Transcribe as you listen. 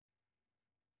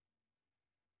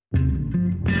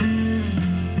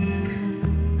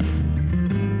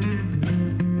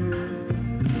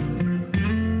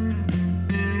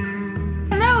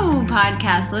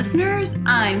podcast listeners.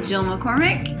 I'm Jill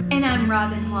McCormick. And I'm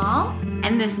Rowden Wall.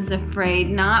 And this is a Frayed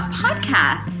Not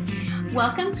podcast.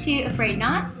 Welcome to Frayed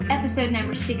Not, episode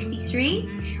number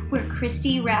 63, where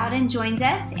Christy Rowden joins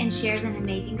us and shares an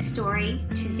amazing story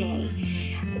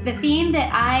today. The theme that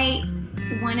I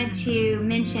wanted to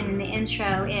mention in the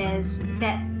intro is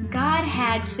that God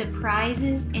had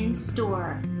surprises in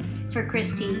store for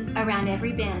Christy around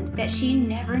every bend that she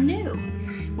never knew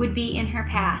would be in her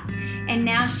path. And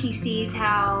now she sees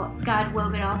how God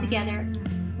wove it all together.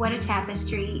 What a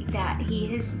tapestry that He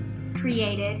has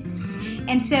created.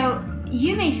 And so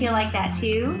you may feel like that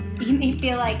too. You may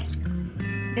feel like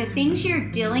the things you're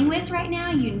dealing with right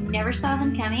now, you never saw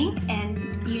them coming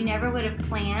and you never would have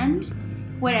planned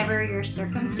whatever your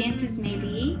circumstances may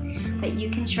be. But you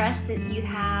can trust that you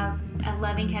have a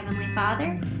loving Heavenly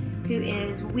Father who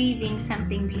is weaving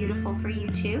something beautiful for you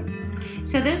too.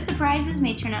 So those surprises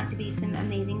may turn out to be some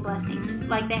amazing blessings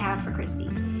like they have for Christy.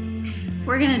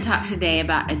 We're going to talk today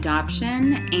about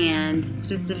adoption and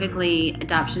specifically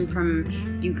adoption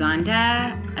from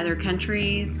Uganda, other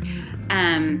countries.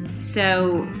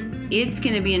 So it's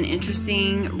going to be an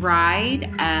interesting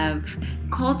ride of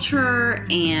culture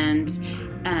and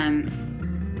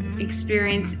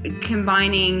experience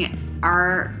combining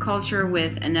our culture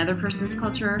with another person's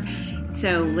culture.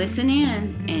 So listen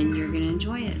in and you're going to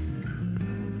enjoy it.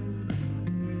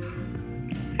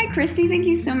 Hi, Christy. Thank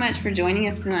you so much for joining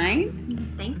us tonight.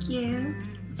 Thank you.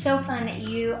 So fun that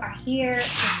you are here. We're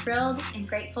thrilled and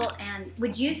grateful. And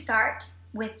would you start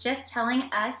with just telling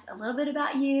us a little bit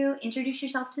about you, introduce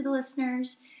yourself to the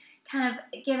listeners, kind of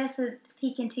give us a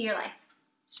peek into your life?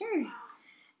 Sure.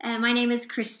 My name is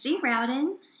Christy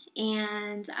Rowden,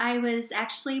 and I was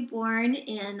actually born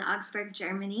in Augsburg,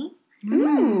 Germany.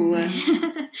 Ooh.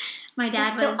 My dad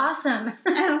That's so awesome.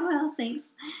 Oh, well,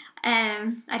 thanks.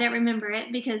 I don't remember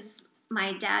it because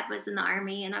my dad was in the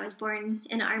Army, and I was born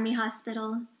in an Army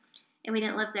hospital, and we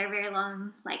didn't live there very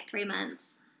long, like 3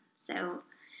 months. So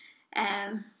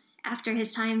after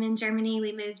his time in Germany,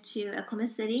 we moved to Oklahoma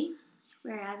City,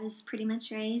 where I was pretty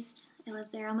much raised. I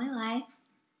lived there all my life.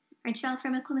 Aren't you all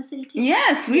from Oklahoma City too?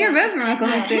 Yes, we are both from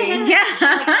Oklahoma City. Yeah.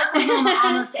 Like Oklahoma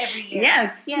almost every year.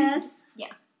 Yes. Yes.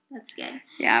 Yeah. That's good.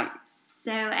 Yeah.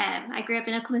 So I grew up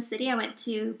in Oklahoma City. I went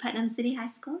to Putnam City High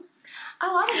School.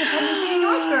 Oh, I was a Putnam City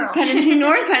North girl. Putnam City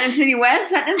North, Putnam City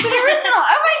West, Putnam City Original.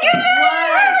 Oh my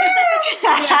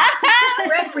goodness!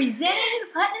 Yeah. Representing the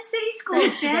Putnam City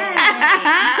schools today.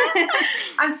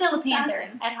 I'm still a Panther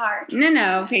at heart.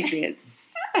 No, Patriots.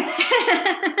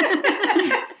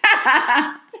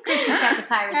 Christy's got the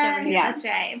Pirates over here. Yeah. That's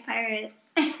right,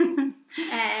 Pirates.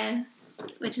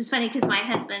 Which is funny because my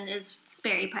husband is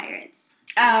Sperry Pirates.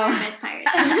 So we're both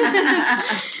Pirates.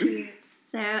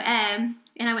 So, and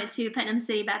I went to Putnam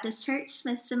City Baptist Church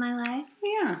most of my life.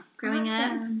 Yeah. Growing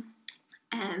up.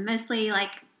 Mostly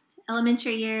like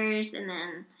elementary years and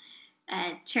then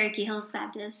Cherokee Hills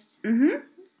Baptist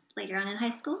later on in high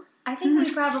school. I think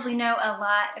we probably know a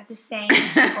lot of the same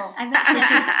people. I bet so.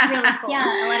 Which is really cool.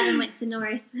 Yeah, a lot of them went to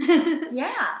North.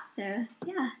 Yeah. So,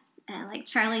 yeah. Like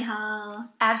Charlie Hall.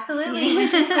 Absolutely. Yeah.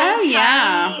 Went to school Oh, with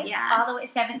yeah. Charlie, Yeah. all the way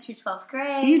 7th through 12th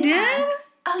grade. You did?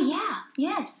 Oh, yeah.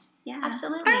 Yes. Yeah.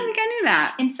 Absolutely. I don't think I knew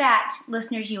that. In fact,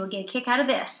 listeners, you will get a kick out of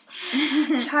this.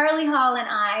 Charlie Hall and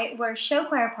I were show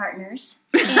choir partners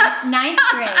in 9th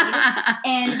grade,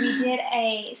 and we did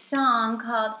a song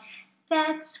called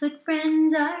That's What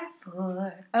Friends Are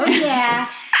For. Oh, yeah.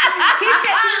 2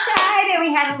 steps to the side, and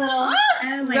we had a little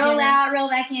roll out, roll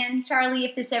back in. Charlie,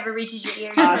 if this ever reaches your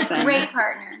ears, Awesome. you're a great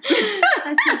partner.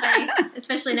 That's so funny.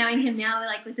 Especially knowing him now,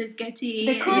 like with his goatee.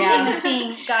 The cool thing was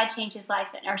seeing God change his life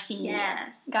at our senior year.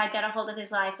 Yes. God got a hold of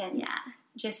his life and Yeah.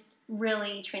 just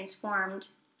really transformed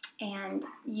and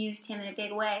used him in a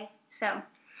big way. So,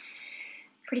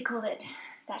 pretty cool that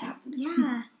happened.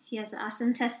 Yeah. He has an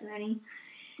awesome testimony.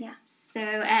 Yeah.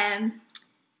 So,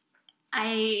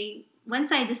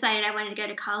 once I decided I wanted to go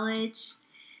to college,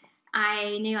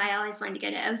 I knew I always wanted to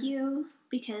go to OU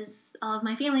because all of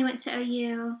my family went to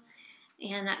OU,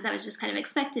 and that was just kind of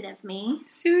expected of me.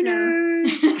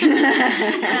 Sooners.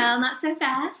 Well, not so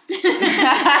fast. There's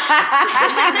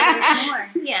more.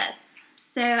 Yes.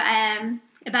 So,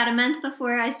 about a month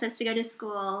before I was supposed to go to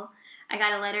school, I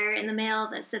got a letter in the mail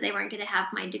that said they weren't going to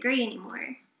have my degree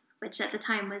anymore, which at the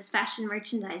time was fashion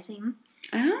merchandising.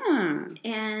 Oh.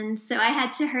 And so I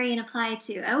had to hurry and apply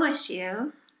to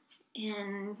OSU.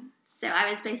 And so I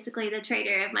was basically the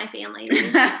traitor of my family. They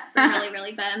were really,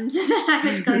 really bummed that I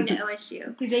was going to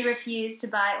OSU. Did they refuse to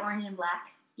buy orange and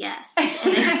black? Yes, and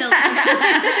they still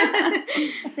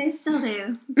do. They still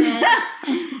do. But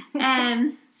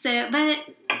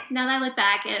now that I look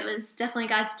back, it was definitely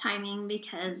God's timing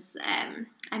because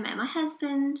I met my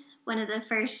husband one of the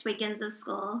first weekends of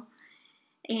school,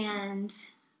 and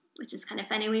which is kind of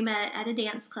funny. We met at a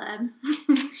dance club.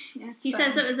 He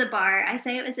says it was a bar. I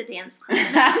say it was a dance club.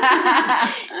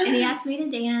 And he asked me to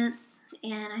dance,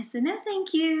 and I said, no,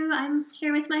 thank you. I'm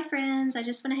here with my friends. I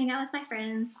just want to hang out with my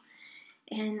friends.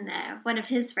 And one of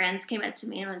his friends came up to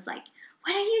me and was like,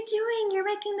 what are you doing? You're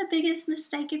making the biggest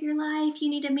mistake of your life. You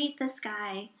need to meet this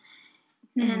guy.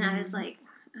 And I was like,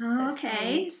 oh, so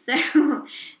okay.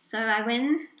 So I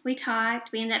went, we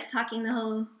talked. We ended up talking the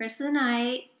whole rest of the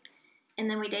night. And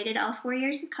then we dated all 4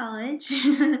 years of college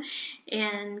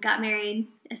and got married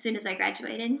as soon as I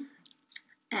graduated.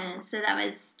 And so that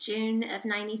was June of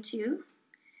 92.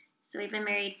 So we've been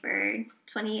married for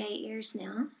 28 years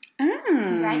now. Oh,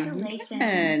 congratulations.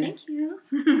 Good. Thank you.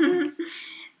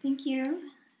 Thank you.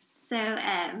 So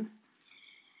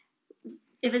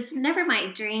it was never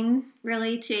my dream,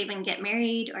 really, to even get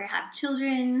married or have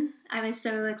children. I was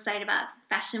so excited about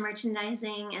fashion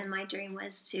merchandising, and my dream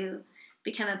was to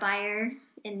become a buyer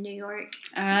in New York.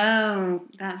 Oh,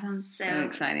 that sounds so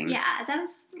exciting. Yeah, that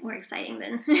was more exciting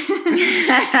than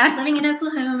living in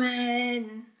Oklahoma.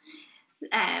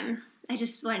 And I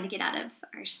just wanted to get out of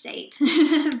our state.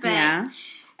 But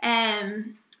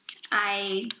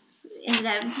I ended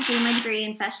up getting my degree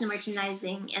in fashion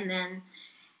merchandising. And then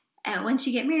once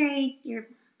you get married, your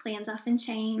plans often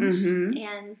change. Mm-hmm.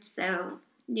 And so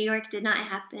New York did not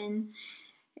happen.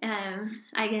 I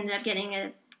ended up getting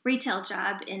a retail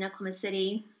job in Oklahoma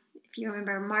City. If you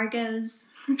remember Margot's.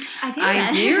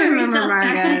 I do remember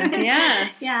Margot's,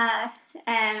 yes. Yeah.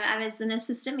 I was an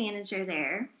assistant manager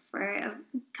there for a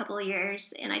couple of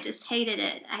years, and I just hated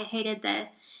it. I hated the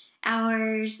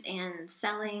hours and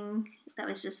selling. That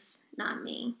was just not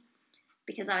me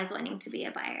because I was wanting to be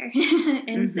a buyer.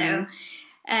 And so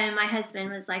my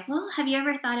husband was like, well, have you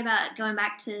ever thought about going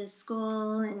back to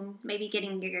school and maybe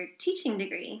getting your teaching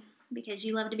degree because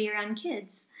you love to be around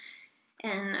kids?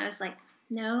 And I was like,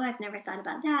 no, I've never thought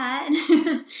about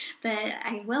that, but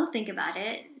I will think about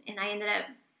it. And I ended up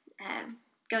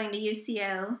going to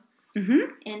UCO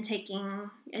and taking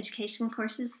education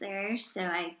courses there. So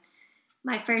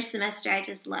my first semester, I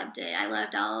just loved it. I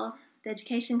loved all the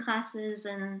education classes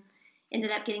and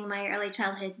ended up getting my early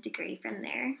childhood degree from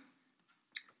there.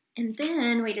 And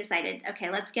then we decided, okay,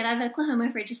 let's get out of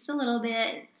Oklahoma for just a little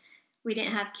bit. We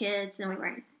didn't have kids and we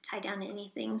weren't tied down to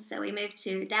anything. So we moved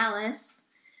to Dallas,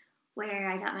 where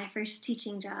I got my first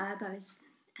teaching job. I was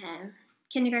a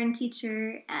kindergarten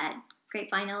teacher at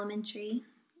Grapevine Elementary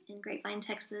in Grapevine,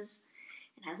 Texas.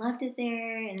 And I loved it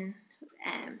there. And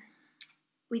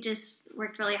we just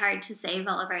worked really hard to save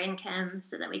all of our income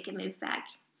so that we could move back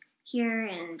here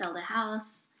and build a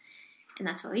house. And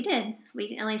that's what we did.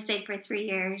 We only stayed for 3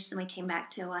 years, and we came back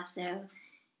to Owasso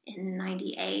in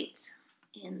 98.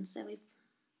 And so we've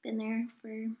been there for,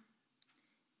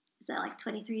 is that like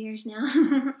 23 years now?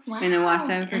 Wow. In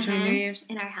Owasso for 23 years?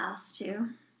 In our house, too.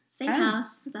 Same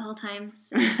house the whole time.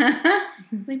 So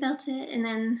we built it. And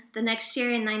then the next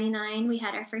year in 99, we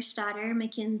had our first daughter,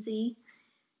 Mackenzie.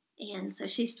 And so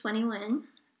she's 21.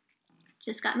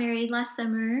 Just got married last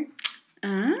summer.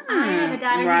 I have a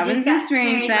daughter who just got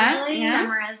married last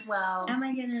summer as well. Oh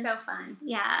my goodness. So fun.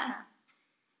 Yeah.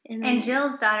 And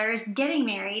Jill's daughter is getting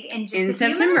married in just a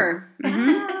September. Few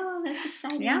months. Oh, that's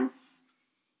exciting. Yeah.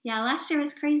 Yeah, last year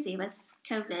was crazy with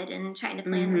COVID and trying to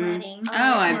plan the wedding. Oh,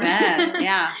 I bet.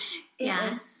 Yeah.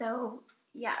 It was so,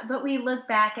 but we look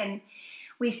back and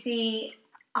we see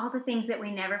all the things that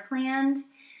we never planned,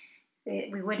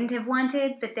 that we wouldn't have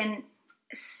wanted, but then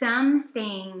some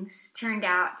things turned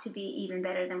out to be even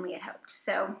better than we had hoped.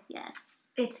 So yes,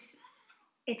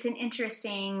 it's an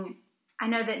interesting, I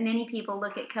know that many people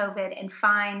look at COVID and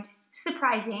find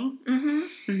surprising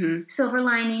silver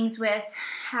linings with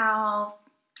how,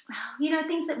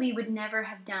 things that we would never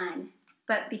have done,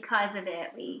 but because of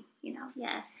it, we,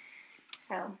 Yes.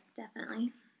 So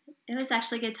definitely. It was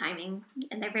actually good timing,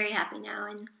 and they're very happy now.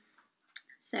 And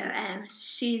so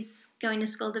she's going to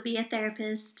school to be a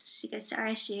therapist. She goes to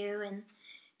RSU, and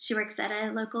she works at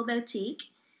a local boutique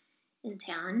in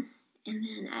town. And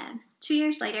then 2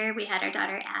 years later, we had our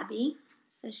daughter, Abby.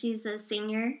 So she's a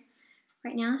senior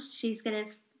right now. She's going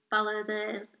to follow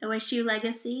the OSU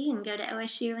legacy and go to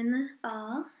OSU in the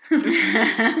fall. So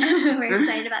we're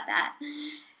excited about that.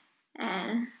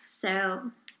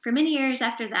 So for many years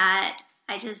after that,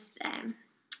 I just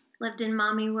lived in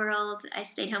mommy world. I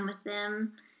stayed home with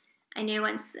them. I knew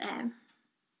once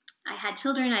I had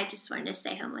children, I just wanted to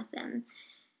stay home with them.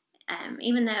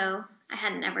 Even though I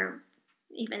hadn't ever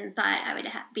even thought I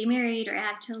would be married or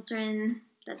have children.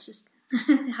 That's just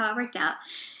how it worked out.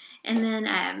 And then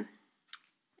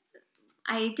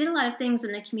I did a lot of things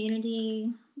in the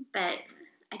community, but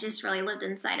I just really lived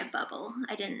inside a bubble.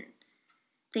 I didn't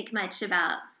think much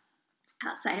about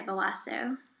outside of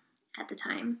Owasso at the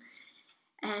time.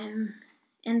 And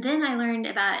then I learned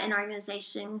about an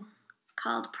organization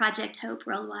called Project Hope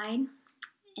Worldwide,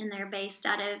 and they're based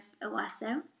out of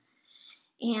Owasso.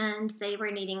 And they were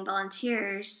needing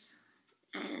volunteers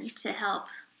to help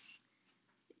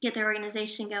get their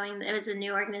organization going. It was a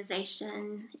new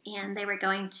organization, and they were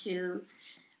going to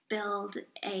build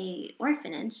a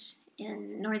orphanage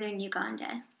in northern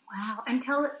Uganda. Wow. And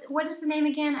what is the name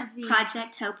again of the...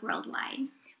 Project Hope Worldwide.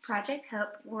 Project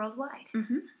Hope Worldwide.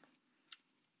 Mm-hmm.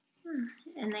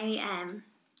 And they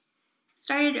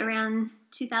started around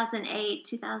 2008,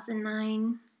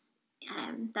 2009.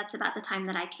 That's about the time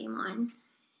that I came on.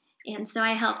 And so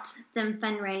I helped them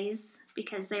fundraise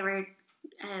because they were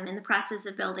in the process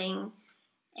of building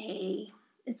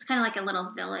it's kind of like a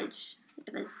little village.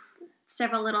 It was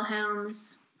several little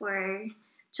homes for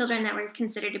children that were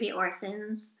considered to be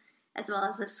orphans, as well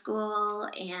as a school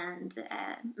and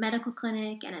a medical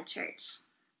clinic and a church.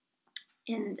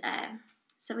 And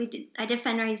so I did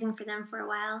fundraising for them for a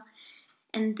while.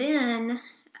 And then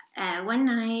one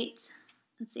night,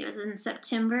 it was in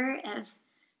September of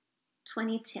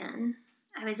 2010,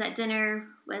 I was at dinner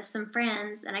with some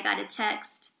friends, and I got a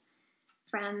text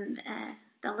from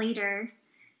the leader,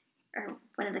 or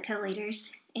one of the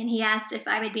co-leaders, and he asked if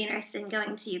I would be interested in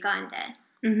going to Uganda.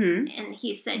 Mm-hmm. And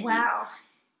he said, wow,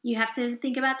 you have to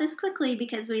think about this quickly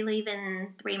because we leave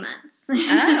in 3 months.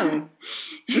 Oh.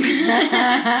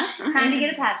 Time to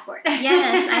get a passport.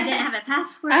 Yes, I didn't have a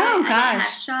passport. Oh, gosh. I didn't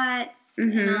have shots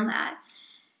Mm-hmm. and all that.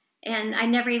 And I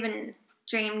never even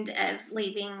dreamed of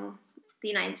leaving the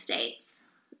United States.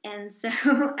 And so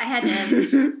I had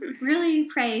to really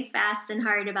pray fast and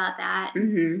hard about that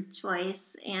Mm-hmm.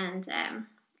 choice. And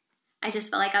I just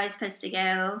felt like I was supposed to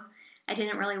go. I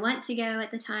didn't really want to go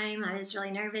at the time. I was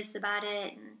really nervous about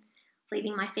it, and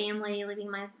leaving my family,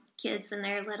 leaving my kids when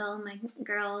they're little, my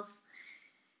girls.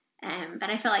 But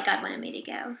I felt like God wanted me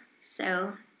to go.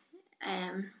 So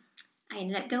I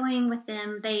ended up going with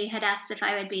them. They had asked if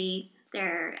I would be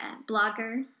their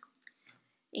blogger,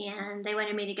 and they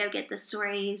wanted me to go get the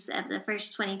stories of the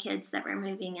first 20 kids that were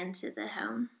moving into the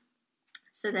home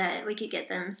so that we could get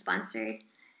them sponsored.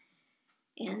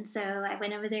 And so I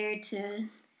went over there to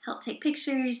help take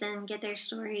pictures and get their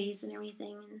stories and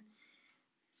everything. And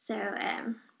so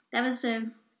that was a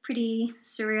pretty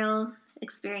surreal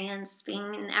experience,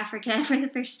 being in Africa for the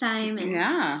first time. And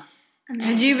Yeah.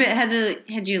 Had you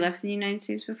left the United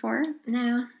States before?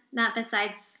 No, not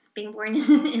besides being born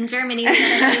in Germany that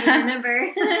I don't even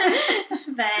remember.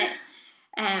 But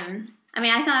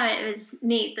I thought it was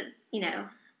neat that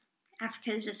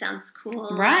Africa just sounds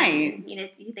cool, right? And,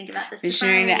 you think about the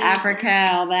missionary to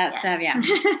Africa, all that yes. stuff, yeah.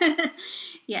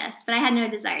 Yes, but I had no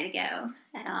desire to go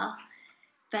at all.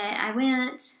 But I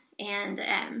went,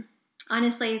 and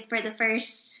honestly, for the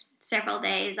first several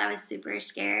days, I was super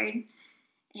scared.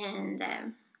 And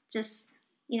just,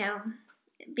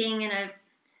 being in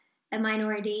a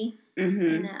minority Mm-hmm.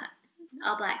 in an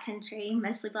all-black country,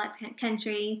 mostly black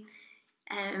country,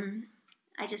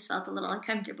 I just felt a little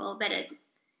uncomfortable. But it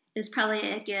was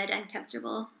probably a good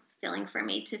uncomfortable feeling for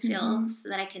me to feel, Mm-hmm. so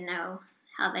that I can know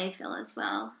how they feel as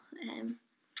well.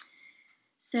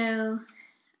 So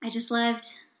I just loved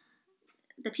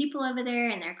the people over there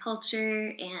and their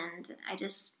culture, and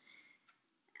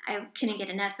I couldn't get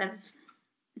enough of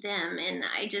them, and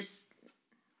I just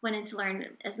wanted to learn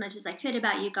as much as I could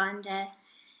about Uganda.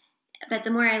 But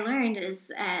the more I learned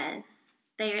is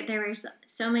there were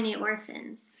so many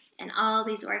orphans, and all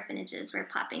these orphanages were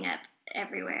popping up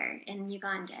everywhere in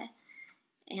Uganda.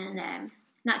 And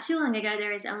not too long ago,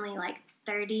 there was only like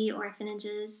 30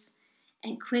 orphanages,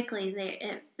 and quickly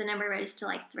the number rose to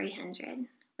like 300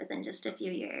 within just a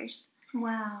few years.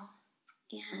 Wow.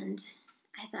 And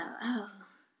I thought,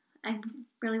 I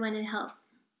really want to help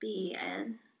be a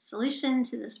solution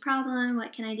to this problem.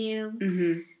 What can I do?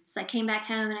 Mm-hmm. So I came back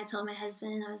home, and I told my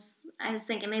husband, I was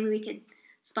thinking maybe we could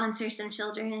sponsor some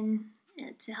children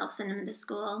to help send them to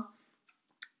school.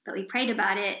 But we prayed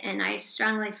about it, and I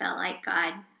strongly felt like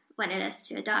God wanted us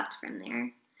to adopt from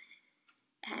there,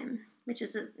 which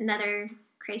is another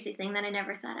crazy thing that I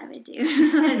never thought I would do,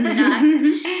 was adopt.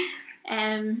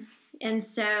 And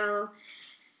so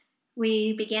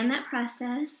we began that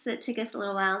process. It took us a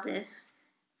little while to,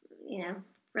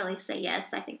 really say, yes,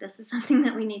 I think this is something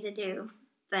that we need to do.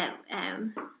 But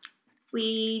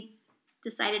we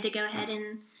decided to go ahead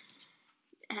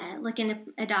and look into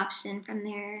adoption from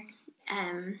there.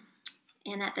 And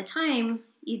at the time,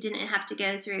 you didn't have to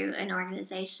go through an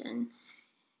organization.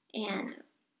 And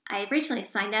I originally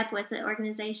signed up with the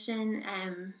organization,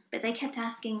 but they kept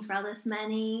asking for all this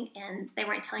money, and they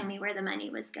weren't telling me where the money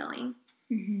was going.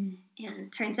 Mm-hmm.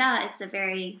 And turns out it's a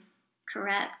very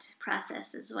corrupt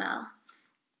process as well.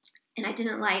 And I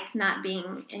didn't like not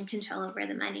being in control of where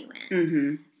the money went.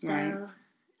 Mm-hmm. So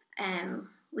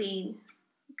we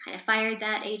kind of fired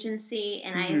that agency,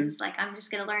 and I was like, I'm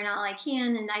just going to learn all I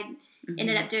can. And I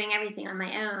ended up doing everything on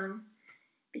my own,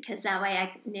 because that way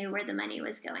I knew where the money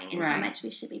was going and how much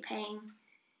we should be paying.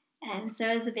 And so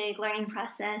it was a big learning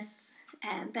process.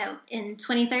 But in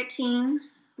 2013,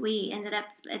 we ended up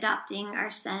adopting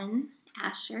our son,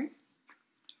 Asher.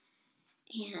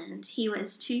 And he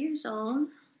was 2 years old.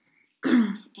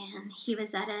 And he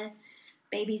was at a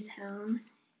baby's home.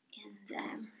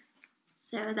 And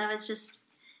so that was just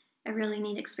a really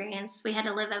neat experience. We had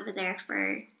to live over there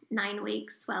for 9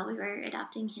 weeks while we were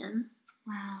adopting him.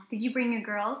 Wow. Did you bring your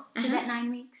girls for that 9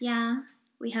 weeks? Yeah.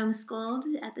 We homeschooled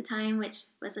at the time, which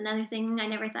was another thing I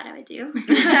never thought I would do.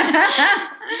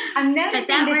 I'm noticing but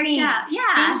that worked out.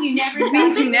 Yeah. Things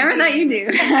you never thought you'd do.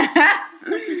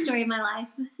 That's the story of my life.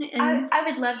 I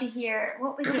would love to hear,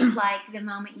 what was it like the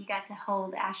moment you got to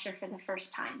hold Asher for the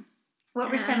first time? What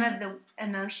were some of the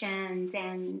emotions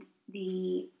and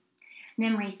the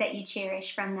memories that you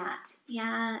cherish from that?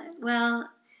 Yeah, well,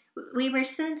 we were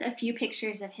sent a few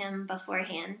pictures of him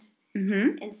beforehand.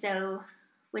 Mm-hmm. And so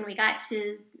when we got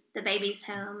to the baby's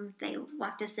home, they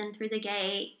walked us in through the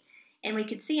gate, and we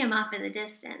could see him off in the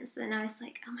distance. And I was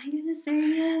like, oh my goodness, there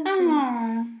he is.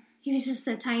 And he was just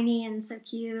so tiny and so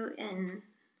cute. And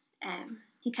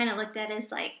he kind of looked at us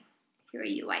like, who are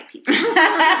you white people?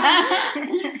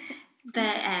 But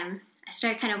I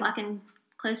started kind of walking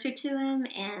closer to him,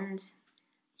 and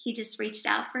he just reached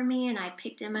out for me, and I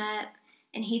picked him up,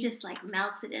 and he just like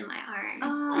melted in my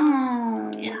arms.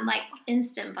 And like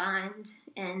instant bond.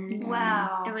 And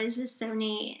wow. It was just so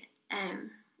neat. And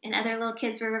other little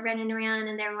kids were running around,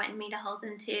 and they were wanting me to hold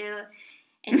them too.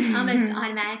 And almost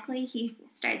automatically, he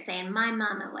started saying, "My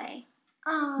mama way."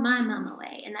 My mama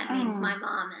way. And that means my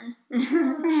mama.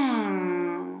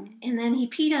 And then he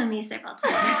peed on me several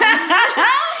times.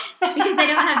 Because they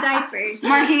don't have diapers.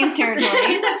 Marking his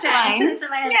territory. That's right. Fine. That's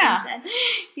what my husband said.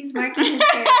 He's marking his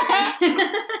territory.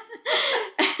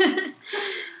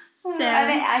 So I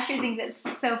bet Asher thinks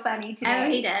that's so funny today. Oh,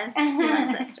 he does. He loves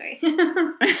that story.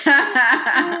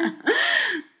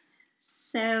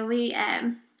 So we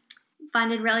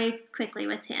bonded really quickly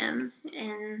with him,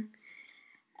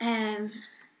 and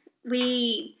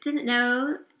we didn't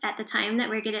know at the time that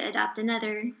we were going to adopt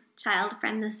another child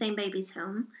from the same baby's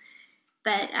home,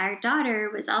 but our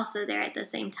daughter was also there at the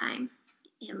same time.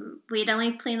 And we had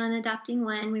only planned on adopting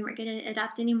one. We weren't going to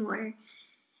adopt any more.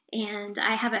 And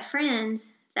I have a friend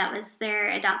that was there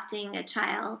adopting a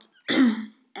child,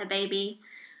 a baby,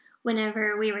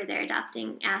 whenever we were there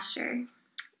adopting Asher.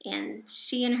 And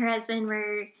she and her husband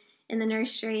were in the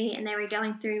nursery, and they were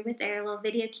going through with their little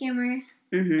video camera.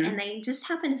 Mm-hmm. And they just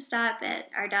happened to stop at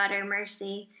our daughter,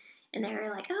 Mercy. And they were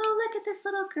like, oh, look at this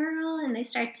little girl. And they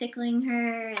started tickling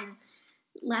her and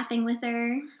laughing with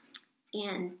her.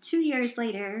 And 2 years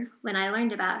later, when I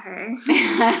learned about her,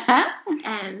 that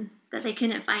they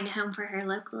couldn't find a home for her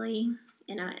locally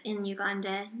in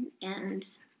Uganda, and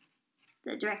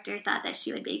the director thought that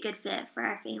she would be a good fit for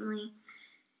our family.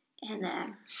 And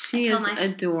she is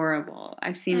adorable.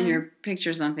 I've seen your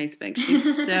pictures on Facebook.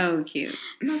 She's so cute.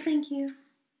 Well, thank you.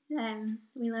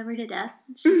 We love her to death.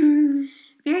 She's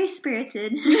very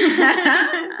spirited.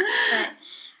 But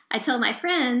I told my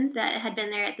friend that had been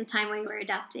there at the time we were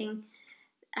adopting,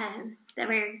 that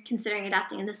we were considering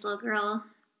adopting this little girl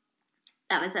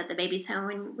that was at the baby's home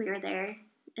when we were there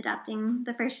adopting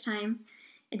the first time.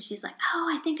 And she's like, oh,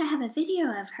 I think I have a video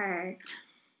of her.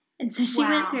 And so she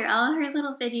went through all her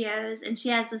little videos, and she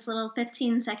has this little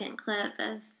 15-second clip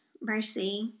of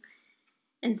Mercy.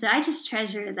 And so I just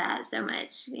treasure that so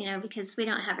much, because we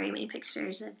don't have very many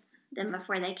pictures of them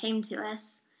before they came to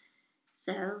us.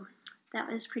 So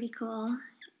that was pretty cool.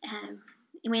 And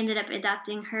we ended up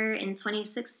adopting her in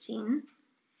 2016.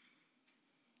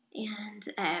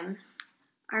 And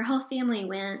our whole family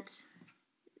went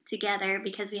together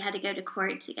because we had to go to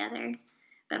court together.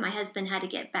 But my husband had to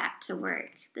get back to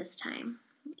work this time,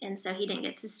 and so he didn't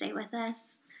get to stay with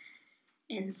us.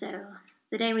 And so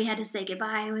the day we had to say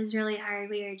goodbye was really hard.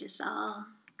 We were just all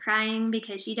crying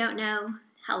because you don't know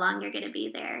how long you're going to be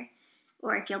there,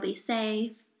 or if you'll be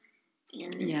safe,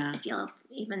 and if you'll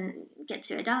even get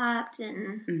to adopt.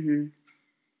 And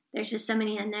there's just so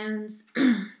many unknowns.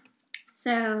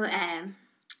 So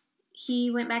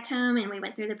he went back home, and we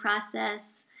went through the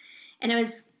process. And it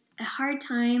was a hard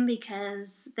time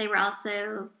because they were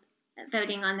also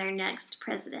voting on their next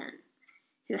president,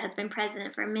 who has been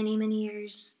president for many, many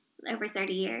years, over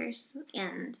 30 years.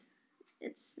 And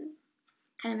it's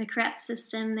kind of a corrupt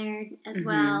system there as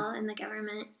well in the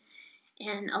government.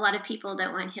 And a lot of people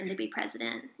don't want him to be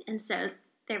president. And so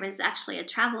there was actually a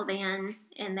travel ban,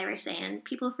 and they were saying,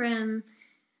 people from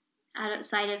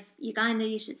outside of Uganda,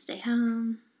 you should stay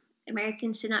home.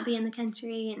 Americans should not be in the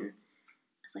country. And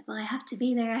I was like, well, I have to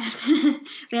be there.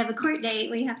 We have a court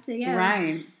date. We have to go.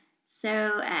 Right.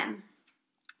 So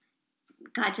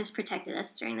God just protected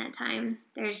us during that time.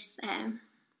 There's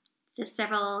just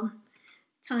several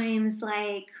times,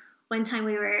 like one time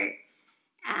we were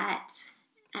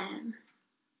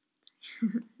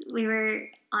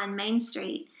on Main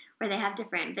Street where they have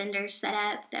different vendors set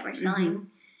up that were selling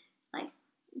like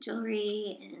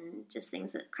jewelry and just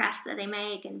things, crafts that they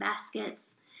make, and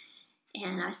baskets.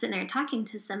 And I was sitting there talking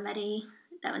to somebody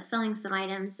that was selling some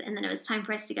items, and then it was time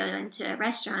for us to go into a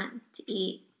restaurant to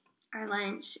eat our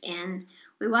lunch. And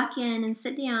we walk in and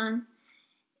sit down,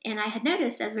 and I had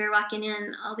noticed as we were walking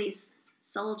in all these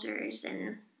soldiers,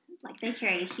 and like they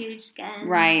carry huge guns,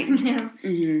 right?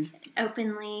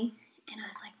 Openly. And I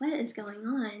was like, what is going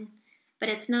on? But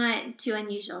it's not too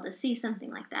unusual to see something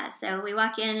like that. So we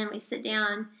walk in and we sit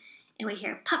down, and we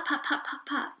hear pop, pop, pop, pop,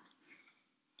 pop.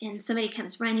 And somebody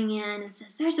comes running in and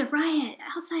says, there's a riot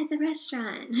outside the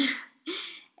restaurant.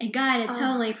 And God had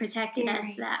totally protected us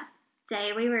that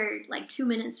day. We were like 2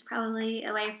 minutes probably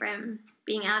away from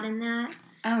being out in that.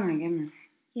 Oh my goodness.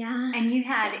 Yeah. And you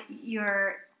had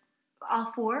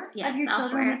all four of your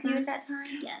children with you at that time?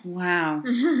 Yes. Wow.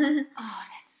 Oh, that's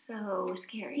so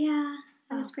scary. Yeah,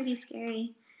 it was pretty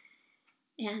scary.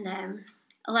 And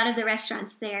a lot of the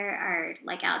restaurants there are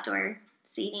like outdoor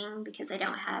seating because they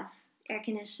don't have air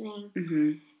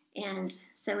conditioning. And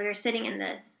so we were sitting in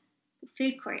the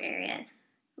food court area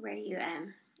where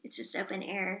it's just open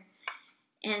air.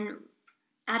 And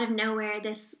out of nowhere,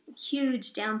 this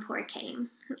huge downpour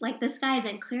came. Like the sky had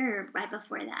been clearer right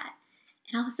before that.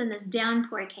 And all of a sudden this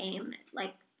downpour came,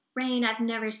 like rain I've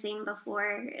never seen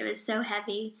before. It was so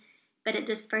heavy, but it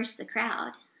dispersed the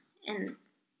crowd. And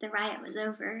the riot was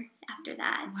over after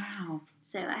that. Wow.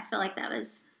 So I feel like that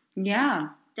was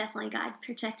definitely God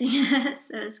protecting us.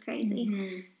 It was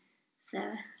crazy. So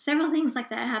several things like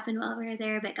that happened while we were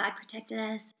there, but God protected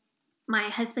us. My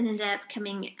husband ended up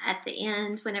coming at the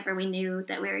end whenever we knew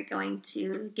that we were going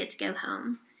to get to go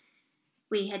home.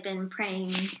 We had been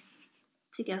praying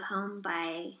to go home by,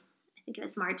 I think it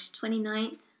was March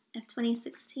 29th of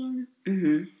 2016,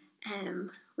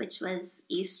 which was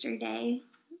Easter Day.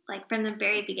 Like from the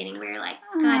very beginning, we were like,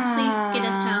 God, please get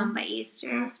us home by Easter.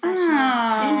 How special.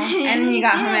 And you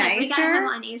got home at Easter? We got home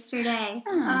on Easter Day.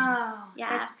 Oh,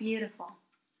 yeah. That's beautiful.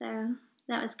 So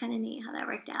that was kind of neat how that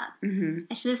worked out.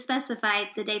 I should have specified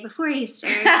the day before Easter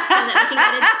so that we could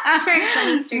go to church on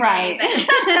Easter Day.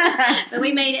 But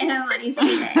we made it home on Easter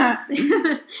Day.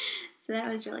 So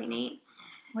that was really neat.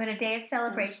 What a day of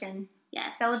celebration.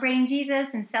 Yes. Celebrating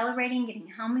Jesus and celebrating getting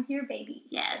home with your baby.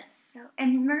 Yes. So,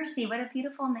 and Mercy, what a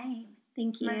beautiful name.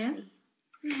 Thank you. Mercy.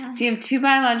 Yeah. So you have 2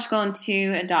 biological and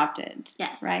 2 adopted.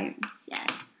 Yes. Right? Yes.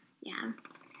 Yeah.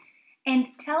 And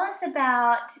tell us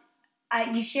about,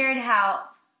 you shared how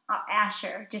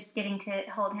Asher, just getting to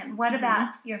hold him. What about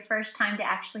your first time to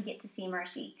actually get to see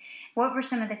Mercy? What were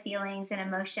some of the feelings and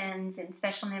emotions and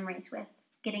special memories with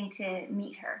getting to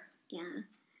meet her? Yeah.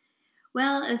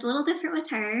 Well, it was a little different with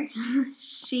her.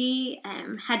 She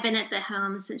had been at the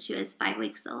home since she was 5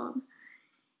 weeks old.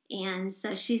 And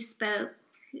so she spoke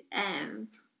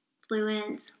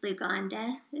fluent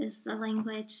Luganda is the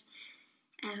language.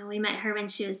 We met her when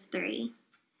she was 3.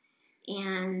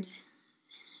 And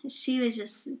she was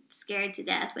just scared to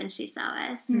death when she saw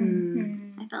us.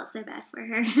 I felt so bad for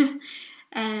her.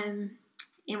 And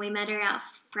we met her out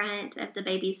front of the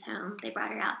baby's home. They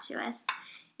brought her out to us.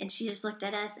 And she just looked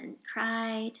at us and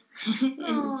cried.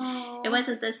 And it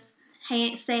wasn't this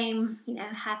same,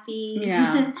 happy,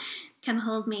 come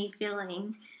hold me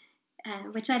feeling,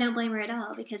 which I don't blame her at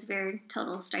all because we're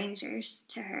total strangers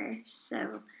to her.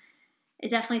 So it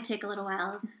definitely took a little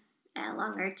while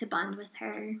longer to bond with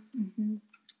her.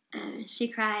 She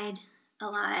cried a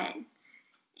lot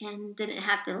and didn't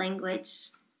have the language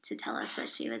to tell us what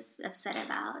she was upset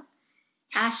about.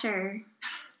 Asher,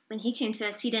 when he came to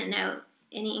us, he didn't know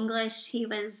any English. He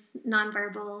was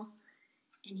nonverbal,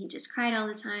 and he just cried all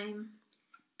the time.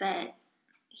 But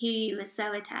he was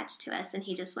so attached to us, and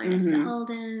he just wanted us to hold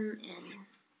him, and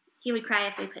he would cry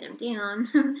if we put him down.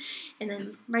 And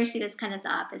then Mercy was kind of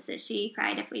the opposite. She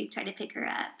cried if we tried to pick her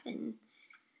up. And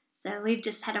so we've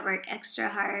just had to work extra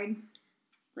hard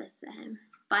with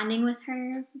bonding with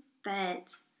her,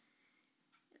 but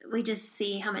we just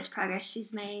see how much progress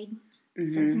she's made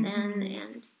since then,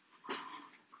 and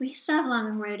we still have a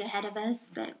long road ahead of us,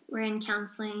 but we're in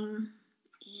counseling,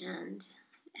 and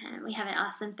we have an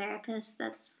awesome therapist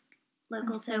that's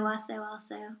local to Owasso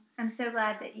also. I'm so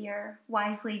glad that you're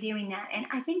wisely doing that. And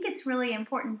I think it's really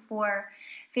important for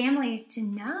families to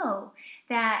know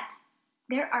that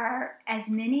there are as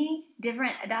many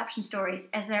different adoption stories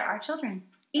as there are children.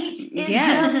 Each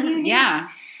is so unique. Yeah.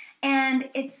 And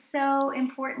it's so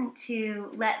important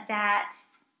to let that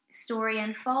story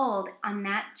unfold on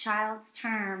that child's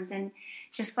terms. And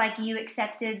just like you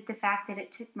accepted the fact that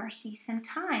it took Mercy some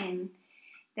time,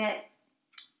 that,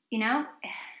 you know,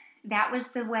 that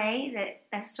was the way that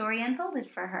that story unfolded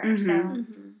for her. So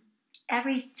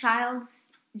every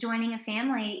child's joining a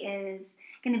family is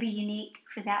going to be unique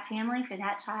for that family, for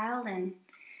that child.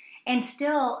 And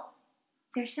still,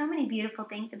 there's so many beautiful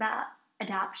things about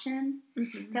adoption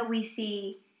that we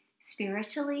see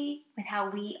spiritually with how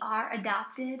we are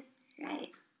adopted, right,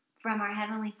 from our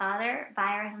Heavenly Father, by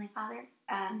our Heavenly Father.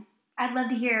 I'd love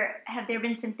to hear, have there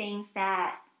been some things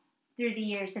that through the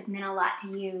years have meant a lot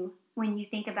to you when you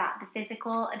think about the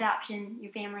physical adoption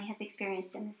your family has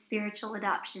experienced and the spiritual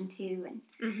adoption too?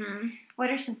 And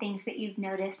what are some things that you've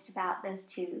noticed about those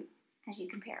two as you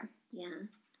compare? Yeah.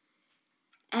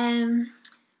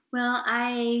 Well,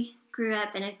 I grew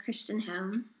up in a Christian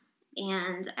home,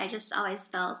 and I just always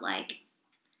felt like,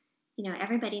 you know,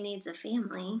 everybody needs a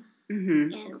family,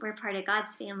 and we're part of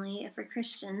God's family if we're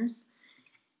Christians.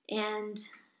 And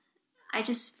I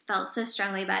just felt so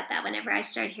strongly about that whenever I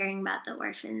started hearing about the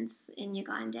orphans in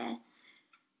Uganda.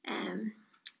 And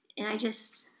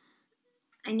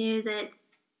I knew that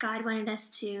God wanted us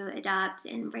to adopt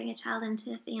and bring a child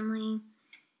into a family.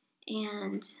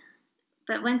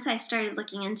 But once I started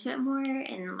looking into it more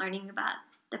and learning about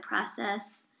the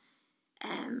process,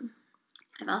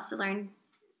 I've also learned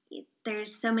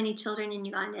there's so many children in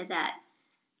Uganda that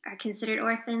are considered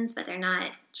orphans, but they're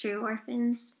not true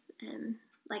orphans.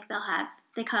 Like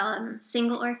they call them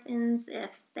single orphans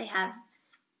if they have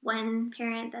one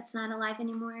parent that's not alive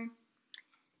anymore,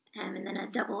 and then a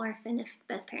double orphan if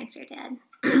both parents are dead.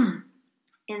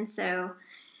 And so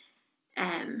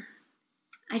I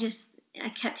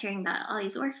kept hearing about all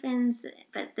these orphans,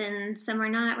 but then some are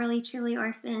not really truly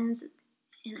orphans,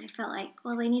 and I felt like,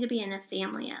 well, they need to be in a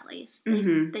family at least.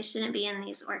 They shouldn't be in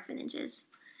these orphanages.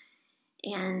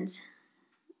 And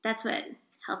that's what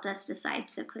helped us decide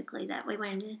so quickly that we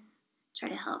wanted to try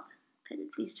to help put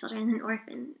these children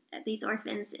in these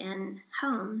orphans in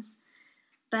homes.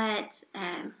 But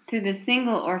so the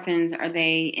single orphans, are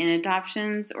they in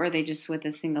adoptions or are they just with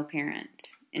a single parent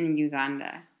in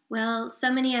Uganda? Well,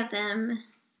 so many of them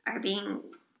are being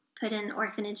put in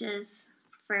orphanages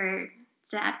for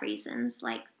sad reasons,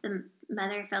 like the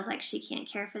mother feels like she can't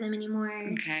care for them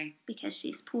anymore because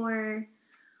she's poor,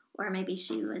 or maybe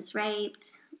she was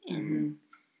raped and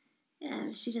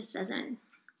she just doesn't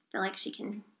feel like she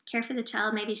can care for the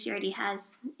child. Maybe she already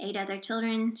has 8 other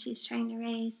children she's trying to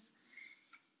raise.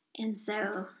 And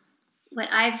so what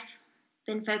I've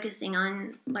been focusing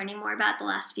on learning more about the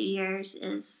last few years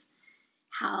is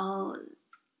how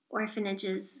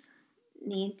orphanages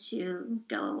need to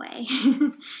go away.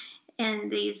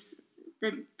 And the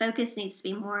focus needs to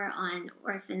be more on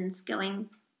orphans going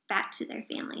back to their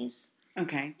families.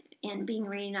 Okay. And being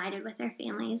reunited with their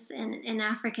families. And in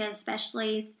Africa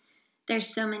especially, there's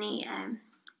so many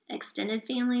extended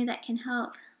family that can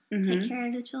help take care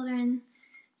of the children.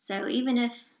 So even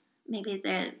if maybe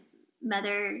the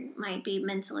mother might be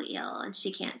mentally ill and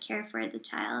she can't care for the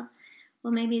child,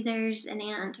 well, maybe there's an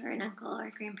aunt or an uncle or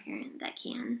a grandparent that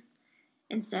can.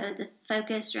 And so the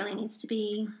focus really needs to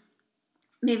be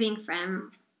moving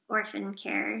from orphan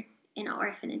care in an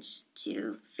orphanage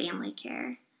to family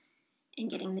care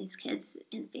and getting these kids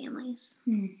in families.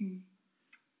 And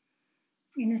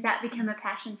has that become a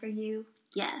passion for you?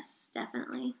 Yes,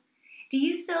 definitely. Do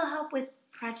you still help with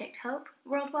Project Hope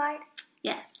worldwide?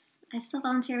 Yes, I still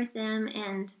volunteer with them,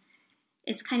 and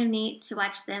it's kind of neat to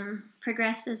watch them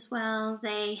progress as well.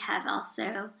 They have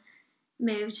also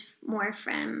moved more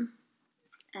from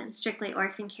strictly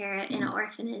orphan care in an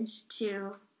orphanage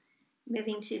to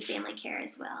moving to family care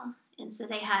as well. And so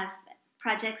they have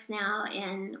projects now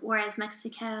in Juarez,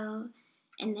 Mexico,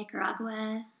 and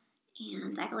Nicaragua,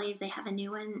 and I believe they have a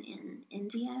new one in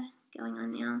India going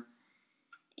on now.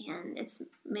 And it's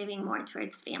moving more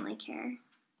towards family care,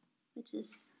 which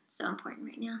is so important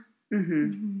right now.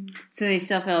 So they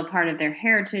still feel a part of their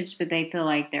heritage, but they feel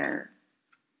like they're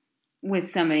with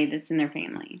somebody that's in their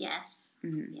family. Yes.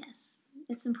 Yes.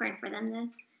 It's important for them to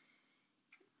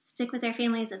stick with their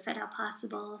families if at all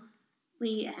possible.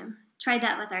 We tried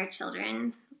that with our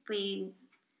children. We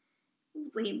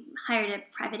hired a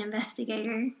private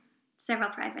investigator, several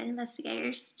private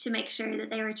investigators, to make sure that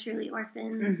they were truly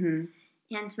orphans and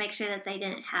to make sure that they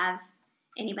didn't have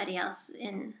anybody else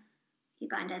in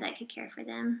Uganda that could care for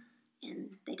them, and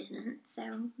they didn't.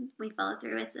 So we followed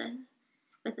through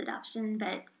with adoption,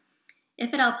 but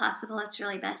if at all possible, it's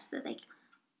really best that they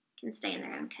can stay in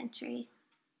their own country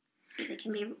so they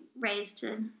can be raised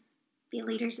to be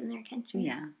leaders in their country.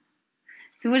 Yeah.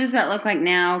 So what does that look like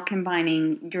now,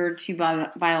 combining your two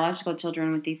biological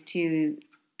children with these two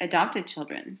adopted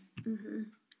children?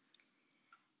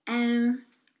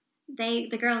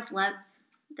 The girls love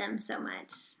them so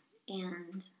much,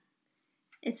 and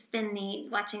it's been neat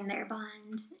watching their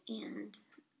bond. And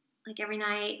like every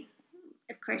night,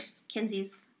 of course,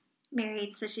 Kenzie's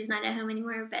married, so she's not at home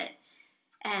anymore, but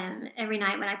every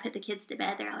night when I put the kids to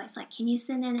bed, they're always like, "Can you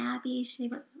send in Abby?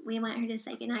 We want her to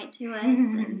say goodnight to us."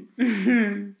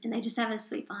 And they just have a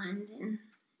sweet bond.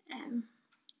 And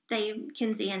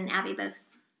Kenzie and Abby both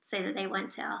say that they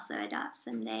want to also adopt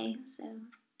someday. So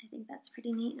I think that's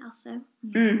pretty neat also.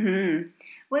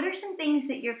 What are some things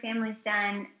that your family's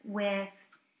done with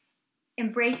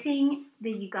embracing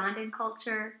the Ugandan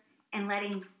culture and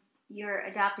letting your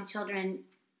adopted children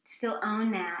still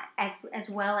own that as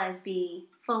well as be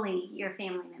fully your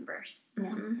family members?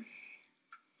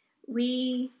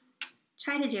 We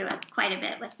try to do quite a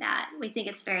bit with that. We think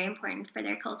it's very important for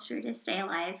their culture to stay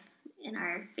alive in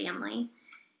our family.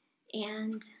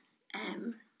 And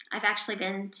I've actually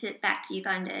been back to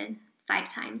Uganda 5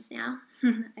 times now.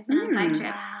 I've been on 5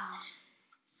 trips. Wow.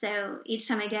 So each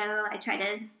time I go, I try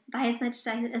to buy as much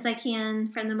as I can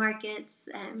from the markets.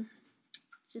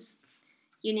 Just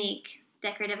unique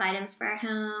decorative items for our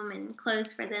home and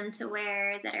clothes for them to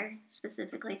wear that are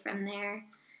specifically from there.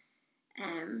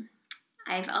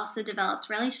 I've also developed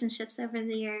relationships over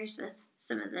the years with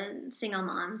some of the single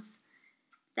moms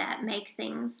that make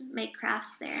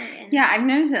crafts there. And yeah, I've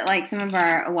noticed that like some of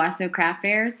our Owasso craft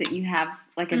fairs that you have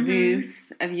like a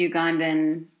booth of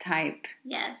Ugandan type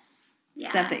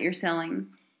stuff that you're selling.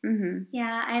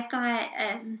 Yeah, I've got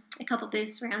a couple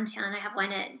booths around town. I have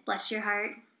one at Bless Your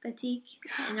Heart Boutique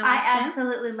in Owasso. I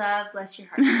absolutely love Bless Your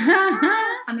Heart.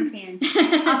 I'm a fan.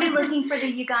 I'll be looking for the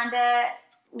Uganda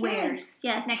wares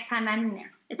next time I'm in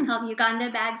there. It's called Uganda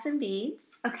Bags and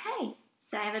Beads. Okay.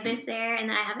 So I have a booth there, and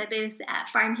then I have a booth at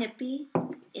Farm Hippie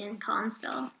in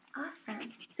Collinsville.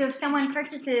 Awesome. So if someone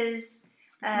purchases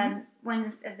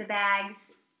one of the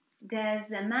bags, does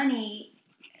the money,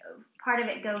 part of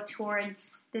it go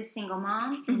towards the single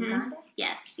mom in Uganda?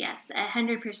 Yes,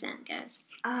 100% goes.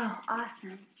 Oh,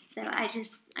 awesome. So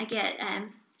I get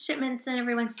shipments in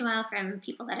every once in a while from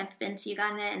people that have been to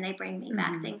Uganda, and they bring me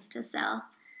back things to sell.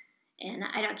 And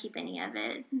I don't keep any of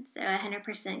it. So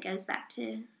 100% goes back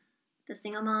to the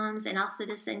single moms and also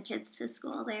to send kids to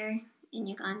school there in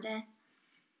Uganda.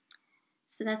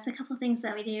 So that's a couple things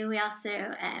that we do. We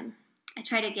also, I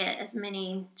try to get as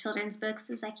many children's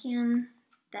books as I can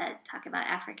that talk about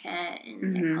Africa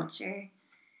and their culture.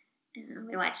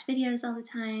 We watch videos all the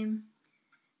time.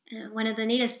 One of the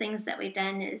neatest things that we've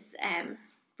done is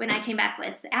when I came back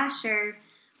with Asher,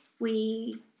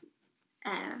 we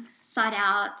sought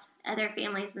out other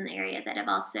families in the area that have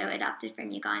also adopted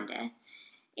from Uganda.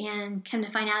 And come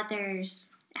to find out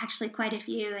there's actually quite a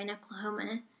few in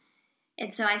Oklahoma.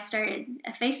 And so I started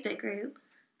a Facebook group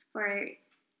for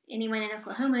anyone in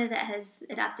Oklahoma that has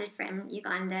adopted from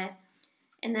Uganda.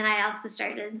 And then I also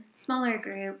started a smaller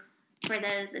group for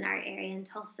those in our area in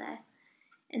Tulsa.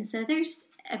 And so there's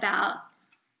about,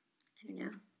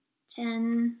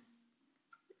 10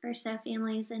 or so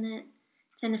families in it,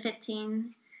 10 to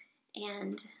 15.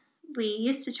 And we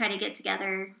used to try to get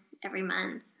together every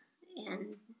month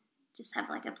and just have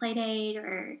like a play date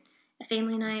or a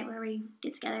family night where we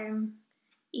get together and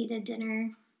eat a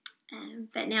dinner.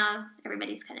 But now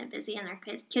everybody's kind of busy and our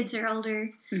kids are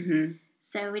older.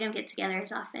 So we don't get together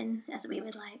as often as we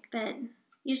would like. But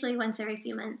usually once every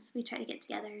few months we try to get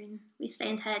together and we stay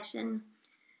in touch. And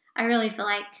I really feel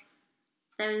like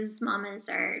those mamas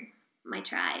are my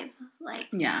tribe. Like,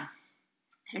 I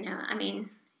don't know. I mean,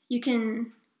 you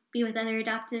can be with other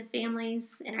adoptive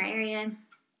families in our area,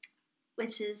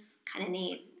 which is kind of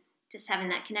neat, just having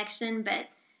that connection. But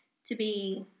to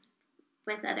be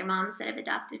with other moms that have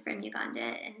adopted from Uganda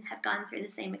and have gone through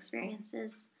the same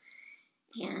experiences.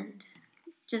 And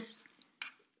just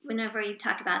whenever we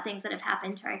talk about things that have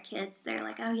happened to our kids, they're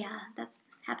like, oh yeah, that's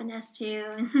happened to us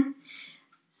too.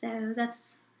 So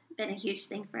that's been a huge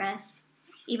thing for us.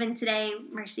 Even today,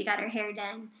 Mercy got her hair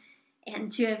done,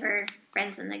 And 2 of her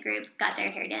friends in the group got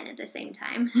their hair done at the same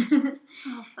time.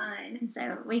 Oh, fun. And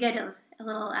so we go to a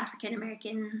little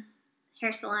African-American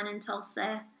hair salon in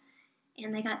Tulsa,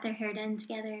 and they got their hair done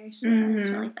together. So that was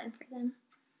really fun for them.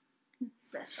 It's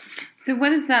special. So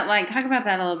what is that like? Talk about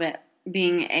that a little bit,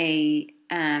 being a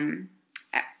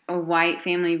white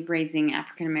family raising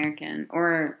African-American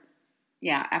or,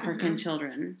 African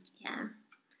children. Yeah.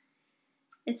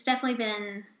 It's definitely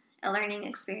been a learning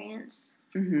experience.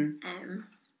 Mm-hmm.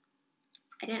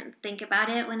 I didn't think about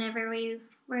it whenever we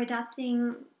were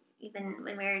adopting, even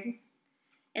when we were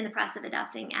in the process of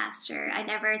adopting Asher. I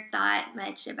never thought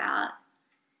much about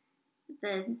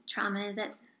the trauma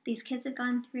that these kids have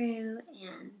gone through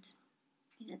and,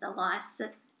 the loss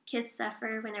that kids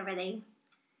suffer whenever they,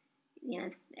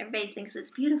 everybody thinks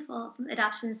it's beautiful.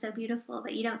 Adoption is so beautiful,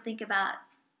 but you don't think about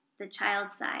the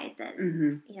child side that,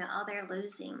 all they're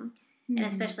losing. And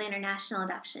especially international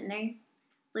adoption, they're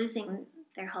losing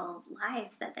their whole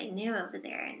life that they knew over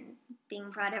there and being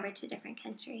brought over to a different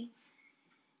country.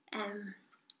 And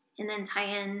then tie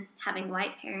in having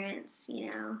white parents,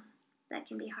 that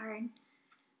can be hard.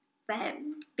 But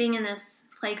being in this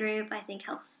play group, I think,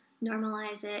 helps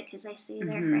normalize it because they see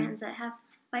their friends that have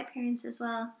white parents as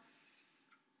well.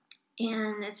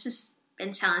 And it's just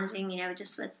been challenging,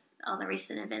 just with all the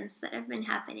recent events that have been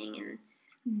happening.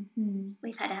 And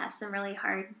we've had to have some really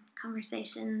hard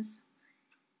conversations.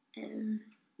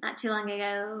 Not too long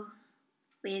ago,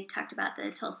 we had talked about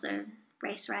the Tulsa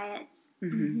race riots.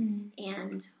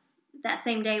 And that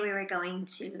same day we were going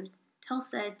to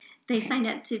Tulsa, they signed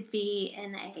up to be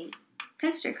in a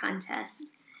poster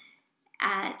contest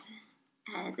at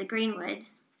the Greenwood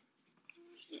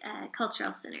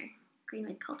Cultural Center.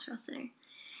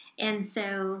 And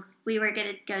so we were going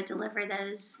to go deliver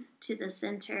those to the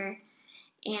center.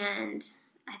 And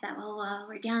I thought, well, while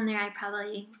we're down there, I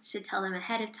probably should tell them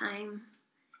ahead of time,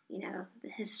 the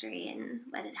history and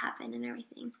what had happened and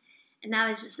everything. And that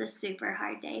was just a super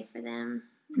hard day for them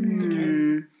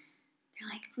because they're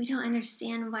like, we don't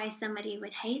understand why somebody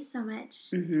would hate so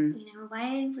much.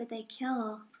 Why would they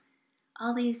kill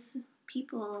all these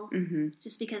people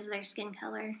just because of their skin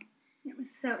color? It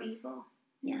was so evil.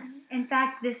 Yes. In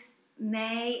fact, this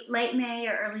late May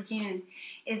or early June,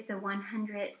 is the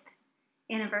 100th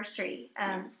anniversary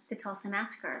of the Tulsa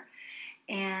Massacre.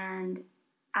 And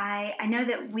I know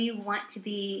that we want to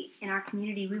be, in our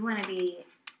community, we want to be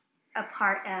a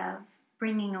part of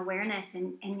bringing awareness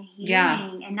and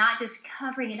healing and not just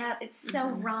covering it up. It's so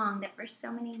wrong that for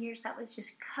so many years that was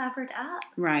just covered up.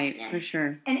 Right, for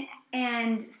sure.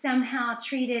 And somehow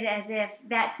treated as if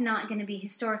that's not going to be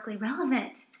historically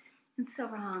relevant. It's so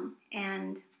wrong.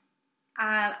 And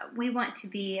we want to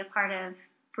be a part of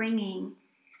bringing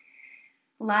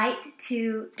light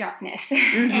to darkness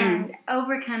and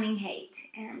overcoming hate.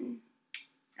 And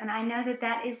I know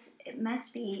it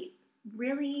must be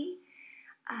really,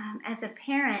 as a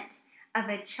parent of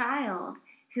a child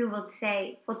who will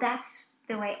say, well, that's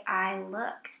the way I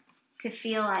look, to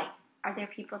feel like, are there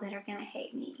people that are going to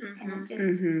hate me? And it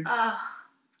just,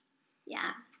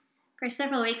 Yeah. For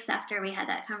several weeks after we had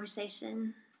that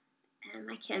conversation,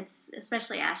 my kids,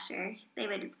 especially Asher, they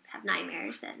would have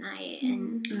nightmares at night,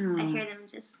 and I'd hear them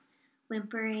just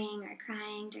whimpering or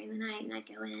crying during the night, and I'd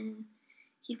go in, and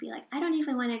he'd be like, I don't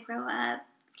even want to grow up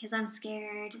because I'm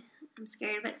scared. I'm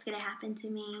scared what's going to happen to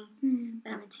me when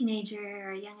I'm a teenager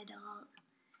or a young adult.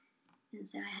 And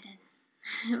so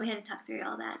we had to talk through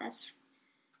all that. That's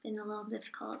been a little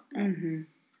difficult, but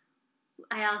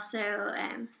I also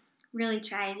really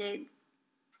try to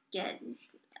get,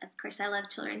 of course, I love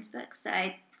children's books, so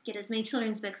I get as many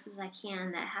children's books as I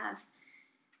can that have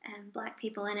Black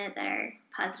people in it that are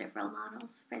positive role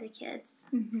models for the kids.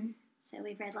 So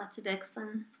we've read lots of books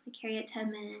on like Harriet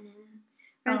Tubman and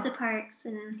Rosa Parks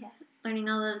and learning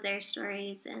all of their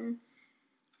stories, and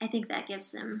I think that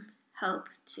gives them hope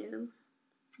too,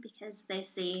 because they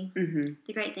see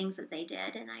the great things that they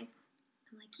did, and I'm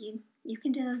like, you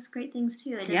can do those great things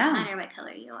too. It doesn't matter what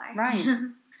color you are. Right.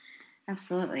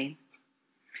 Absolutely.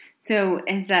 So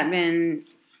has that been,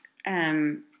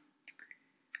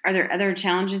 are there other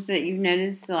challenges that you've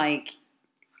noticed? Like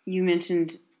you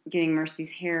mentioned getting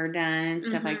Mercy's hair done and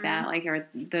stuff like that. Like, are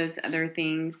those other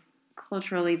things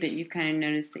culturally that you've kind of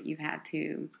noticed that you've had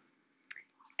to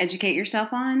educate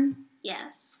yourself on?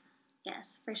 Yes,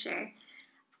 for sure.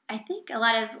 I think a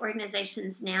lot of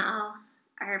organizations now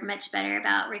are much better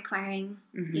about requiring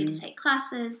you to take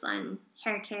classes on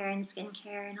hair care and skin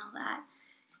care and all that.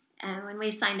 And when we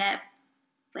signed up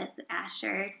with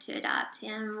Asher to adopt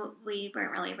him, we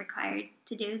weren't really required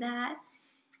to do that.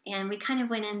 And we kind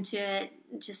of went into it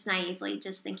just naively,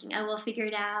 just thinking, oh, we'll figure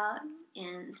it out.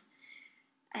 And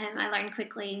I learned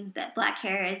quickly that black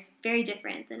hair is very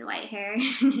different than white hair.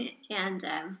 And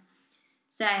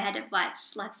so I had to watch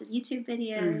lots of YouTube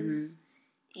videos.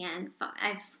 And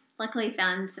I've luckily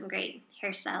found some great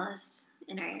hairstylists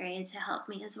in our area to help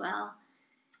me as well.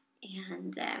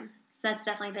 And so that's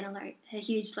definitely been a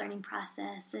huge learning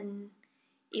process. And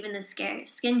even the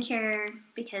skincare,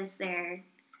 because their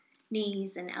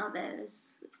knees and elbows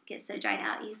get so dried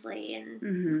out easily,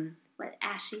 and what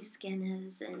ashy skin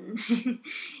is, and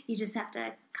you just have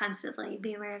to constantly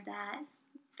be aware of that.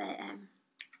 But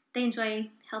they enjoy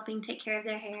helping take care of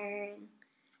their hair, and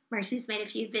Mercy's made a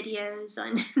few videos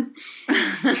on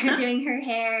her doing her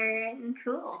hair, and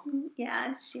Cool.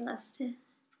 yeah, she loves to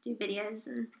do videos,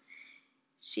 and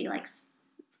she likes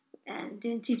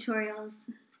doing tutorials,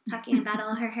 talking about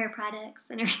all her hair products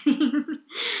and everything.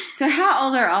 So how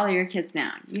old are all your kids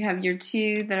now? You have your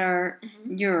 2 that are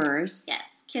yours.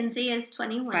 Yes. Kinsey is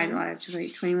 21. Right, actually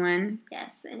 21.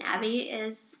 Yes. And Abby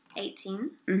is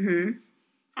 18.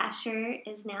 Asher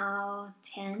is now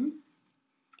 10.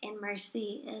 And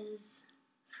Mercy is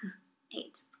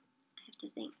 8. I have to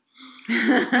think.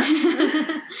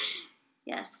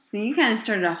 Yes. So you kind of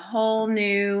started a whole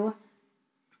new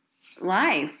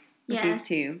life with these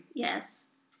 2. Yes.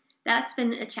 That's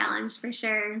been a challenge for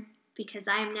sure, because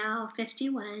I'm now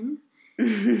 51.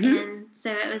 And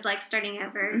so it was like starting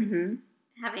over,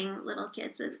 having little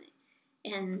kids.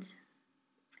 And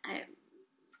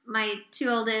my 2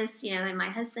 oldest, and my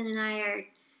husband and I are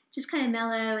just kind of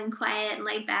mellow and quiet and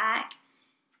laid back.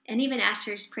 And even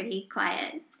Asher's pretty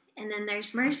quiet. And then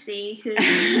there's Mercy, who's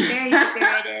very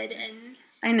spirited. And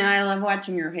I know. I love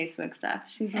watching her Facebook stuff.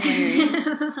 She's hilarious.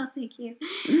 Well, thank you.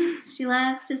 She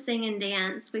loves to sing and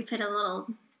dance. We put a little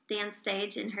dance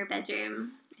stage in her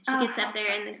bedroom. She gets up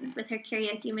there with her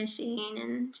karaoke machine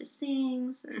and just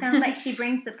sings. Sounds like she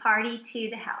brings the party to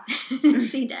the house.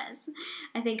 She does.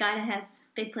 I think God has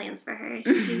big plans for her.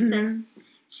 She says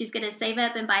she's going to save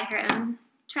up and buy her own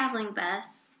traveling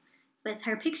bus with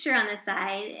her picture on the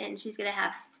side, and she's going to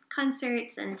have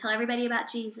concerts and tell everybody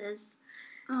about Jesus.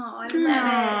 Oh, I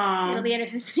love it. It'll be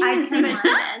interesting I to see what she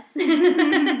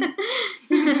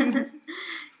does.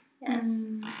 Yes.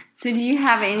 So do you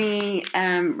have any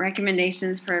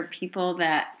recommendations for people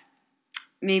that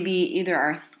maybe either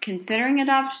are considering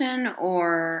adoption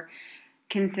or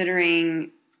considering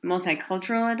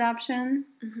multicultural adoption?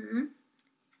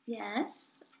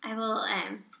 Yes. I will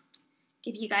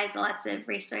give you guys lots of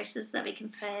resources that we can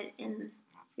put in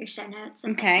your show notes.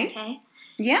 If that's okay.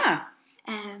 Yeah.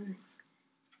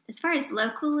 As far as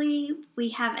locally, we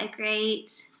have a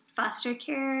great foster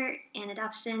care and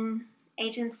adoption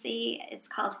agency. It's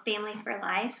called Family for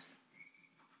Life,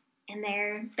 and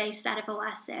they're based out of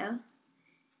Owasso.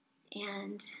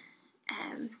 And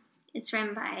it's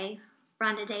run by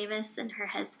Rhonda Davis and her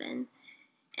husband,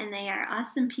 and they are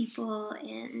awesome people,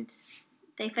 and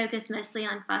they focus mostly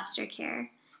on foster care.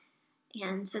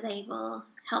 And so they will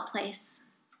help place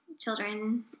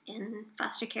children in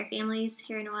foster care families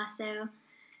here in Owasso.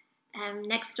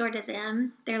 Next door to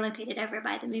them, they're located over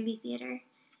by the movie theater.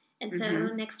 And so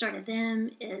next door to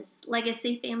them is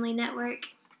Legacy Family Network.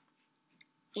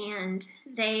 And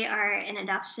they are an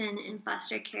adoption and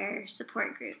foster care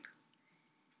support group.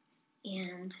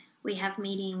 And we have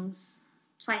meetings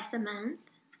twice a month.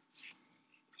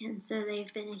 And so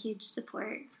they've been a huge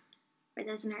support for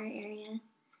those in our area.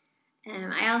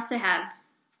 I also have,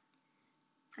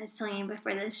 I was telling you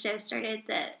before the show started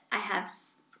that I have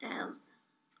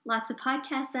lots of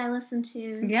podcasts that I listen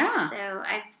to. Yeah. So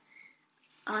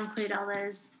I'll include all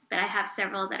those, but I have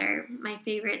several that are my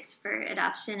favorites for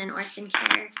adoption and orphan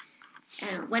care.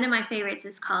 One of my favorites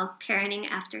is called Parenting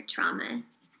After Trauma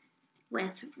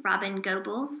with Robin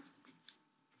Goebel,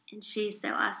 and she's so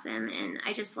awesome, and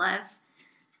I just love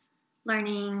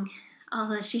learning all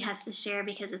that she has to share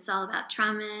because it's all about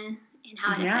trauma and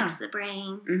how it affects the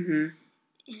brain.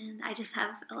 And I just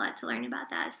have a lot to learn about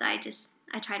that, so I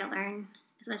try to learn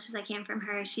as much as I can from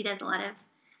her. She does a lot of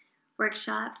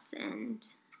workshops and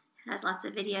has lots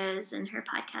of videos, and her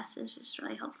podcast is just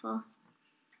really helpful.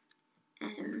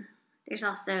 There's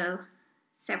also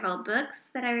several books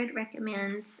that I would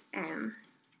recommend.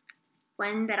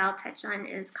 One that I'll touch on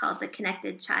is called The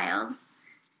Connected Child,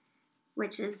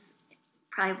 which is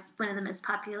probably one of the most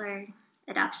popular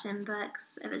adoption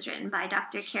books. It was written by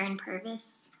Dr. Karen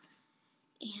Purvis,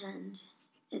 and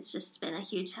it's just been a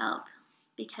huge help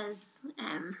because,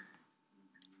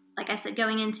 like I said,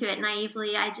 going into it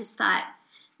naively, I just thought,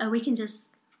 oh, we can just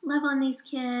love on these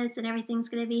kids and everything's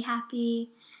going to be happy.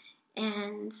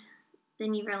 And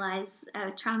then you realize,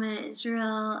 oh, trauma is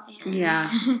real,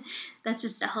 and that's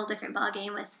just a whole different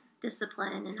ballgame with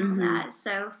discipline and all that.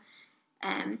 So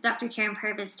Dr. Karen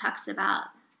Purvis talks about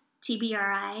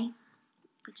TBRI,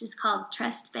 which is called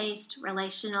Trust-Based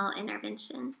Relational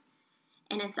Intervention.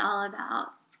 And it's all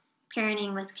about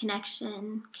parenting with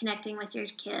connection, connecting with your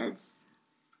kids.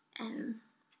 And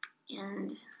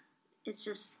it's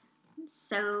just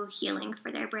so healing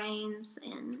for their brains,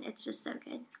 and it's just so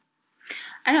good.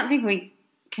 I don't think we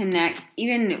connect,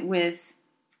 even with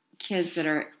kids that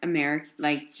are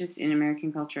just in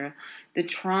American culture, the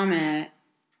trauma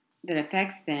that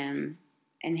affects them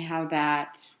and how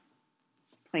that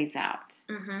plays out.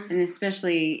 Mm-hmm. And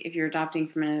especially if you're adopting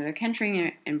from another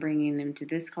country and bringing them to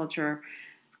this culture,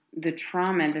 the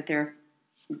trauma that they're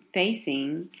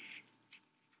facing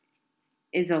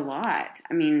is a lot.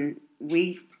 I mean,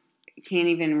 we can't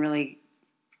even really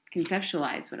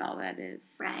conceptualize what all that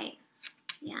is. Right.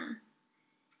 Yeah.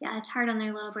 Yeah, it's hard on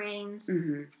their little brains.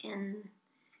 Mm-hmm. And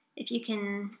if you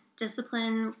can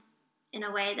discipline in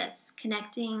a way that's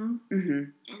connecting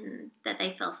Mm-hmm. and that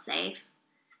they feel safe,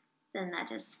 then that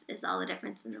just is all the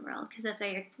difference in the world. Because if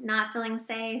they're not feeling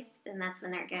safe, then that's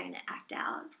when they're going to act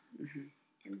out. Mm-hmm.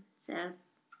 And so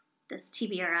the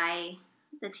TBRI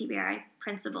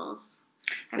principles.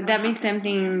 Would that be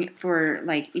something for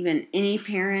even any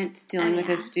parent dealing with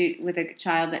with a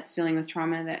child that's dealing with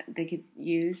trauma that they could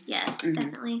use? Yes, mm-hmm.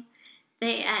 definitely.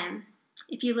 They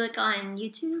if you look on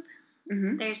YouTube,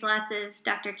 mm-hmm. there's lots of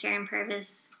Dr. Karen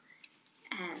Purvis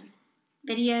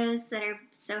videos that are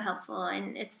so helpful,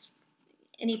 and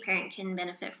any parent can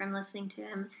benefit from listening to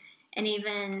them, and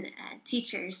even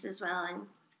teachers as well, and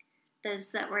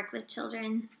those that work with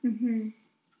children. Mm-hmm.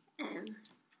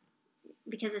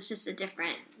 Because it's just a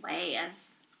different way of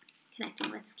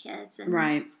connecting with kids. And,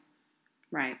 Right.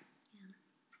 Yeah.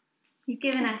 You've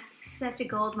given us such a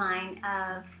goldmine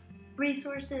of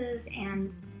resources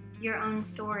and your own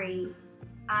story.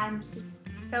 I'm just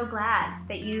so glad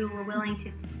that you were willing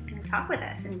to talk with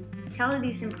us and tell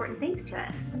these important things to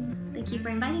us. Thank you for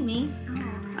inviting me.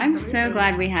 I'm so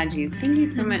glad we had you. Thank you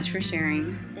so much for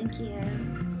sharing. Thank you.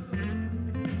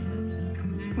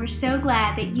 We're so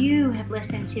glad that you have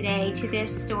listened today to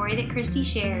this story that Christy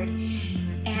shared.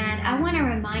 And I want to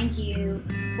remind you,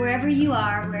 wherever you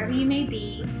are, wherever you may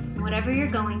be, whatever you're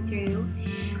going through,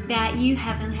 that you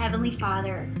have a Heavenly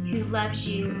Father who loves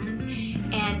you.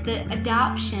 And the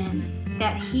adoption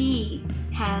that He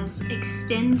has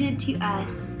extended to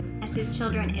us as His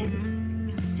children is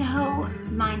so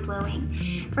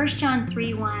mind-blowing. 1 John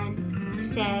 3:1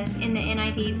 says in the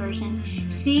NIV version,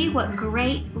 "See what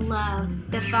great love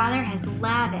the Father has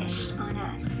lavished on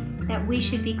us, that we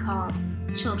should be called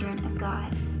children of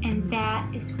God." And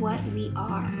that is what we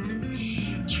are.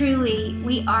 Truly,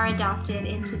 we are adopted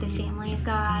into the family of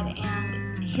God,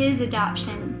 and His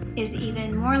adoption is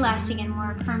even more lasting and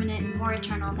more permanent and more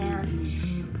eternal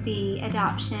than the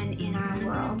adoption in our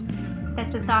world.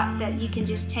 That's a thought that you can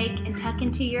just take and tuck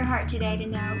into your heart today, to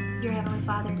know your Heavenly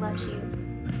Father loves you.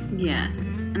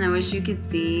 Yes, and I wish you could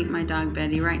see my dog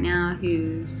Betty right now,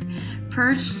 who's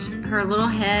perched her little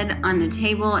head on the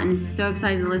table and is so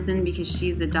excited to listen because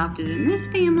she's adopted in this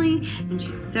family, and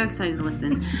she's so excited to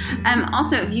listen.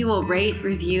 Also, if you will rate,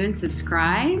 review, and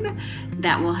subscribe,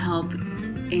 that will help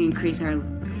increase our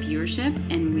viewership,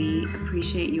 and we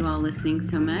appreciate you all listening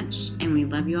so much, and we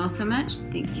love you all so much.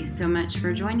 Thank you so much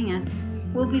for joining us.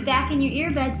 We'll be back in your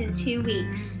earbuds in 2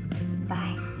 weeks.